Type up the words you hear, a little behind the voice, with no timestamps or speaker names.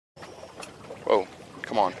Whoa,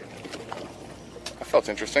 come on. That felt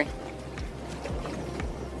interesting.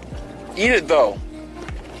 Eat it though.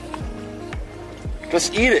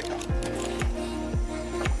 Just eat it.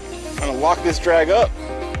 I'm gonna lock this drag up.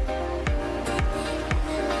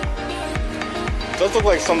 It does look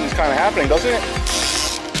like something's kind of happening, doesn't it?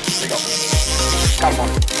 There you go. Got him on.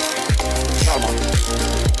 Got him on.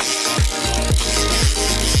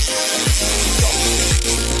 Go.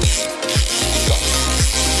 Go.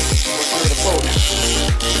 We're under the boat.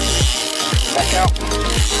 Back out.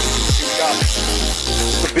 See what we got.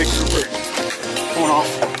 It's a big grouper. Going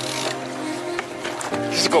off.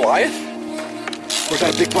 Is this a Goliath? Or is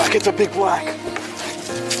that a big black? It's a big black.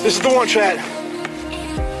 This is the one, chat.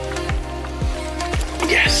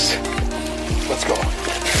 Yes. Let's go.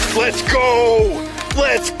 Let's go.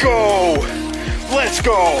 Let's go. Let's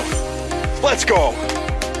go. Let's go.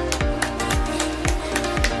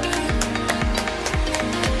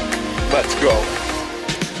 Let's go.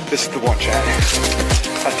 This is the one, chat.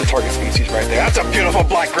 That's the target species right there. That's a beautiful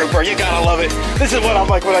black grouper. You gotta love it. This is what I'm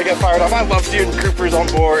like when I get fired up. I love seeing groupers on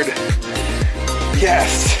board.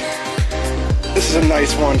 Yes. This is a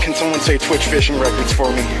nice one. Can someone say Twitch fishing records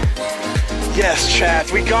for me? Yes,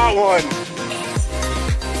 chat. We got one.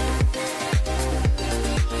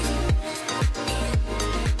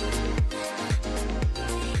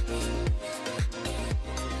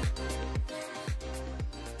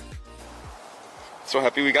 So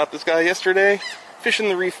happy we got this guy yesterday. Fishing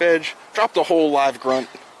the reef edge, dropped a whole live grunt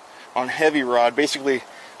on heavy rod. Basically,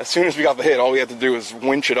 as soon as we got the hit, all we had to do was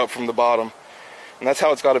winch it up from the bottom. And that's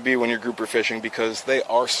how it's got to be when you're grouper fishing, because they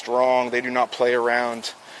are strong. They do not play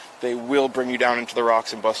around. They will bring you down into the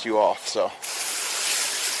rocks and bust you off. So,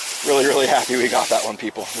 really, really happy we got that one,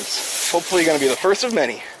 people. It's hopefully going to be the first of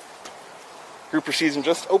many. Grouper season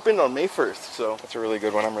just opened on May 1st, so that's a really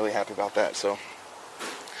good one. I'm really happy about that. So,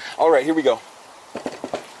 all right, here we go.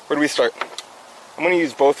 Where do we start? I'm going to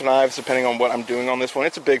use both knives depending on what I'm doing on this one.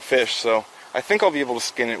 It's a big fish, so I think I'll be able to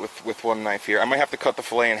skin it with one knife here. I might have to cut the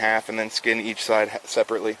fillet in half and then skin each side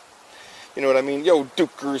separately. You know what I mean? Yo,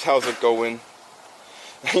 Dukers, how's it going?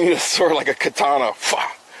 You need a sword like a katana.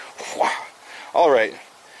 Alright,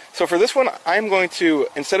 so for this one, I'm going to,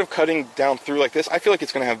 instead of cutting down through like this, I feel like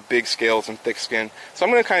it's going to have big scales and thick skin. So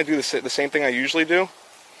I'm going to kind of do the same thing I usually do,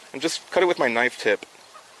 and just cut it with my knife tip.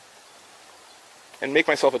 And make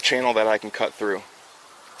myself a channel that I can cut through.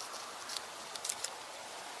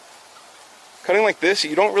 Cutting like this,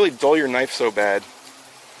 you don't really dull your knife so bad,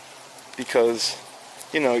 because,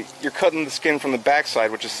 you know, you're cutting the skin from the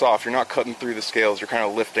backside, which is soft. You're not cutting through the scales, you're kind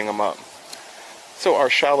of lifting them up. So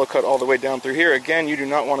our shallow cut all the way down through here. Again, you do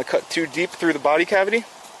not want to cut too deep through the body cavity,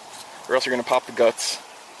 or else you're going to pop the guts.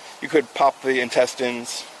 You could pop the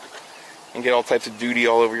intestines and get all types of duty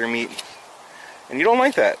all over your meat. And you don't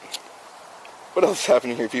like that. What else is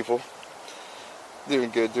happening here, people? Doing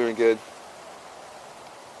good, doing good.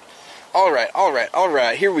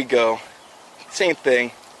 Alright, here we go. Same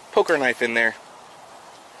thing. Poker knife in there.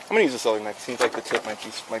 I'm going to use this other knife. It seems like the tip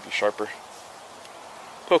might be sharper.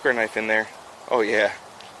 Poker knife in there. Oh yeah,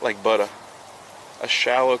 like butter. A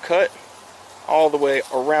shallow cut all the way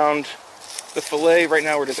around the fillet. Right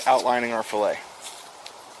now we're just outlining our fillet.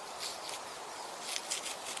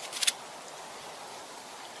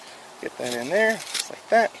 Get that in there, just like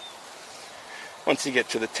that. Once you get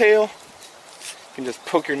to the tail, you can just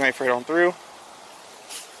poke your knife right on through.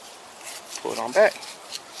 Pull it on back.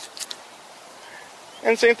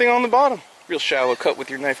 And same thing on the bottom. Real shallow cut with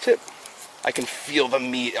your knife tip. I can feel the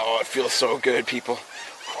meat. Oh, it feels so good, people.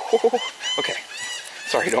 Okay.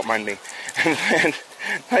 Sorry, don't mind me. And then,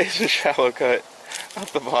 nice and shallow cut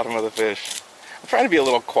off the bottom of the fish. I'm trying to be a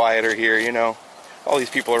little quieter here, you know. All these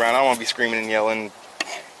people around, I don't want to be screaming and yelling,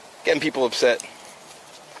 getting people upset.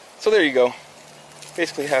 So there you go.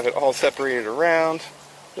 Basically have it all separated around.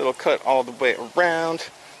 Little cut all the way around.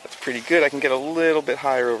 That's pretty good. I can get a little bit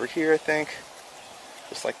higher over here, I think.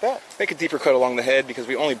 Just like that. Make a deeper cut along the head because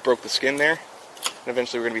we only broke the skin there. And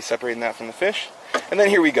eventually we're going to be separating that from the fish. And then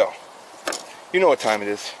here we go. You know what time it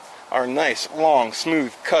is. Our nice, long,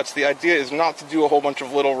 smooth cuts. The idea is not to do a whole bunch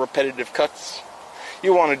of little repetitive cuts.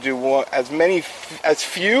 You want to do as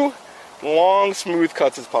few long, smooth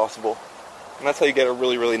cuts as possible. And that's how you get a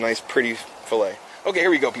really, really nice, pretty fillet. Okay,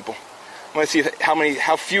 here we go, people. I'm going to see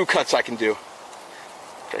how few cuts I can do.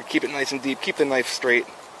 Try to keep it nice and deep. Keep the knife straight.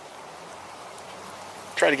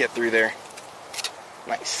 Try to get through there.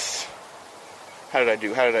 Nice. How did I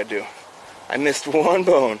do? How did I do? I missed one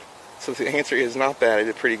bone. So the answer is not bad. I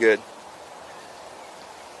did pretty good.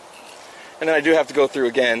 And then I do have to go through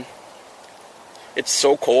again. It's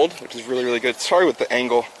so cold, which is really, really good. Sorry with the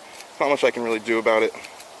angle. Not much I can really do about it.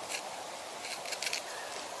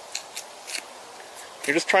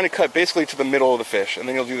 You're just trying to cut basically to the middle of the fish, and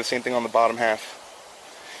then you'll do the same thing on the bottom half.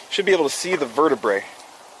 You should be able to see the vertebrae.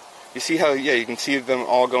 You see how, yeah, you can see them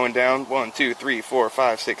all going down. 1, 2, 3, 4,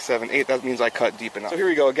 5, 6, 7, 8. That means I cut deep enough. So here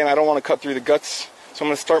we go. Again, I don't want to cut through the guts, so I'm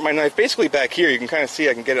going to start my knife basically back here. You can kind of see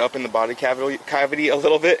I can get it up in the body cavity a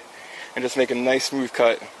little bit, and just make a nice smooth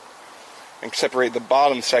cut, and separate the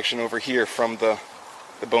bottom section over here from the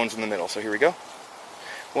bones in the middle. So here we go.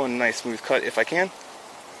 One nice smooth cut if I can.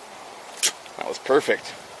 That was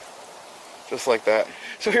perfect. Just like that.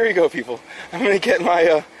 So here we go, people. I'm going to get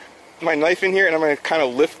my my knife in here, and I'm going to kind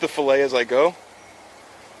of lift the fillet as I go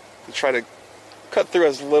to try to cut through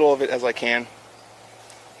as little of it as I can.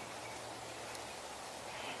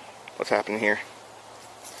 What's happening here?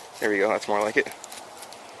 There we go. That's more like it.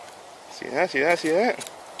 See that? See that? See that?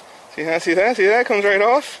 See that? See that? See that? Comes right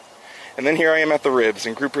off. And then here I am at the ribs,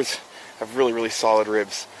 and groupers have really, really solid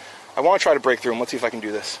ribs. I want to try to break through them. Let's see if I can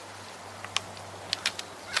do this.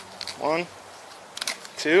 1,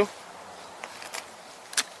 2,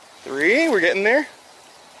 3. We're getting there.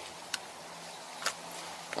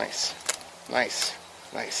 Nice. Nice.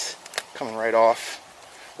 Nice. Coming right off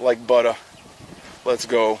like butter. Let's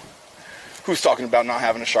go. Who's talking about not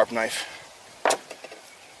having a sharp knife?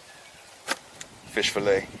 Fish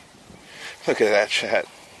fillet. Look at that, chat.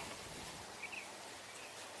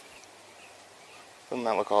 Doesn't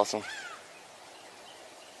that look awesome?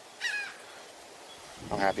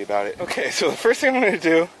 I'm happy about it. Okay, so the first thing I'm going to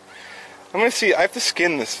do, I'm going to see, I have to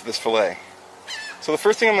skin this fillet. So the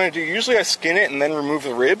first thing I'm going to do, usually I skin it and then remove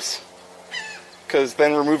the ribs, because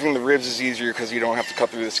then removing the ribs is easier because you don't have to cut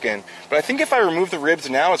through the skin. But I think if I remove the ribs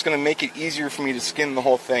now, it's going to make it easier for me to skin the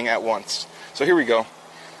whole thing at once. So here we go.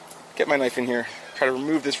 Get my knife in here, try to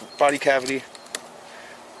remove this body cavity.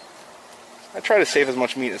 I try to save as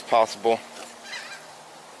much meat as possible.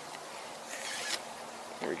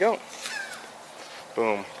 There we go.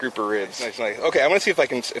 Boom, grouper ribs. Nice, nice. Okay, I'm gonna see if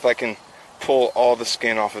I can pull all the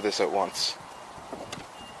skin off of this at once.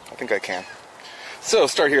 I think I can. So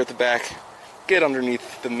start here at the back, get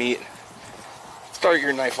underneath the meat, start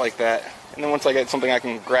your knife like that, and then once I get something I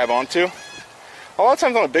can grab onto, a lot of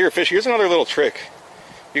times on a bigger fish, here's another little trick.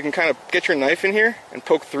 You can kind of get your knife in here and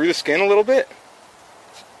poke through the skin a little bit,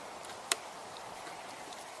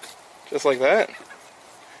 just like that.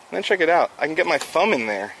 And then check it out. I can get my thumb in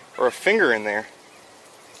there or a finger in there.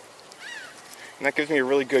 And that gives me a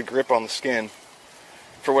really good grip on the skin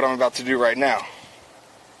for what I'm about to do right now.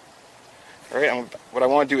 Alright, what I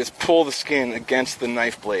want to do is pull the skin against the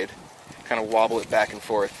knife blade. Kind of wobble it back and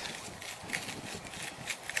forth.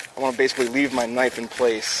 I want to basically leave my knife in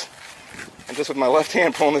place. And just with my left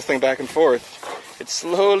hand pulling this thing back and forth, it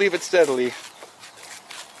slowly but steadily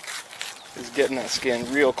is getting that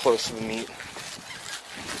skin real close to the meat.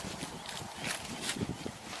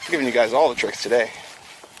 I'm giving you guys all the tricks today.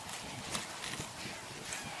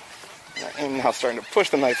 I'm now starting to push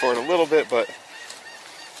the knife forward a little bit, but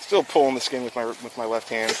still pulling the skin with my left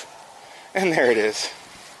hand. And there it is.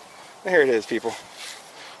 There it is, people.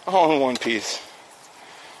 All in one piece.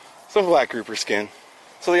 Some black grouper skin.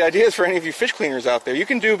 So the idea is for any of you fish cleaners out there, you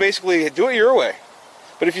can basically do it your way.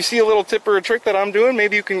 But if you see a little tip or a trick that I'm doing,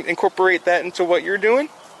 maybe you can incorporate that into what you're doing.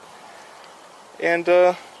 And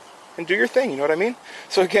do your thing, you know what I mean?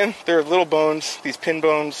 So again, there are little bones, these pin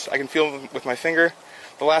bones. I can feel them with my finger.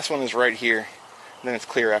 The last one is right here, and then it's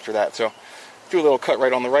clear after that. So do a little cut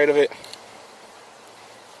right on the right of it,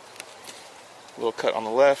 a little cut on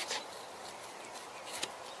the left.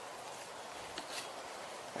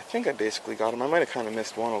 I think I basically got them. I might have kind of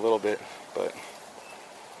missed one a little bit, but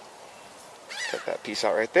cut that piece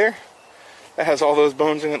out right there. That has all those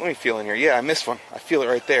bones in it. Let me feel in here. Yeah, I missed one. I feel it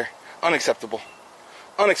right there. Unacceptable.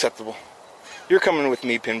 Unacceptable. You're coming with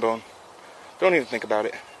me, Pinbone. Don't even think about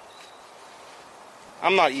it.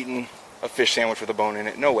 I'm not eating a fish sandwich with a bone in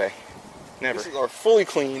it. No way. Never. This is our fully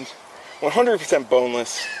cleaned, 100%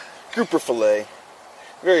 boneless grouper fillet.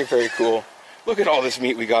 Very, very cool. Look at all this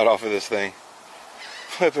meat we got off of this thing.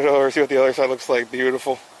 Flip it over, see what the other side looks like.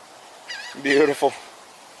 Beautiful. Beautiful.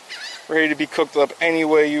 Ready to be cooked up any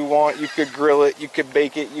way you want. You could grill it, you could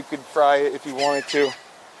bake it, you could fry it if you wanted to.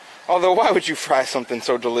 Although, why would you fry something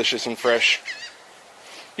so delicious and fresh?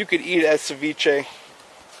 You could eat it as ceviche.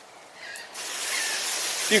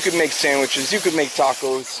 You could make sandwiches, you could make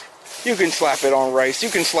tacos, you can slap it on rice, you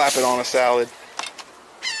can slap it on a salad.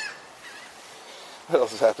 What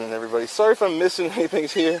else is happening, everybody? Sorry if I'm missing anything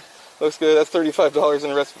here. Looks good. That's $35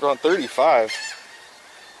 in a restaurant. $35.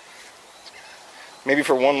 Maybe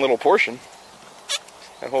for one little portion.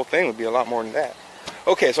 That whole thing would be a lot more than that.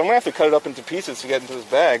 Okay, so I'm going to have to cut it up into pieces to get into this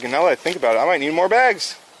bag. And now that I think about it, I might need more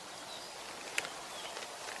bags.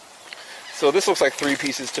 So this looks like 3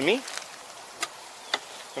 pieces to me.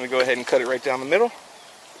 I'm going to go ahead and cut it right down the middle.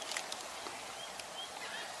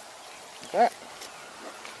 Like that.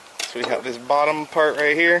 So we have this bottom part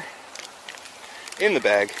right here in the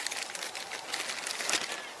bag.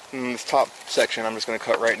 And this top section I'm just going to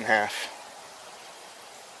cut right in half.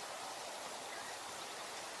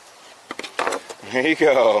 There you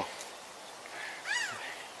go.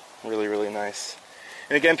 Really, really nice.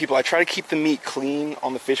 And again, people, I try to keep the meat clean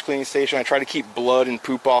on the fish cleaning station. I try to keep blood and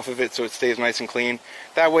poop off of it so it stays nice and clean.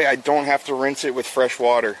 That way I don't have to rinse it with fresh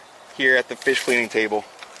water here at the fish cleaning table.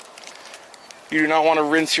 You do not want to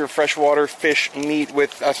rinse your freshwater fish meat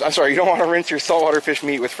with, I'm sorry, you don't want to rinse your saltwater fish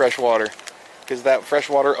meat with fresh water, because that fresh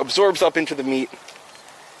water absorbs up into the meat.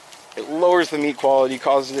 It lowers the meat quality,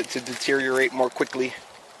 causes it to deteriorate more quickly.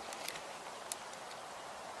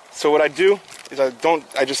 So what I do is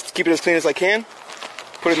I just keep it as clean as I can,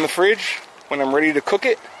 put it in the fridge. When I'm ready to cook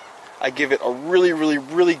it, I give it a really, really,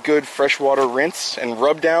 really good freshwater rinse and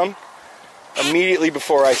rub down immediately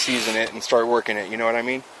before I season it and start working it, you know what I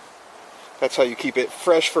mean? That's how you keep it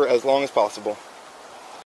fresh for as long as possible.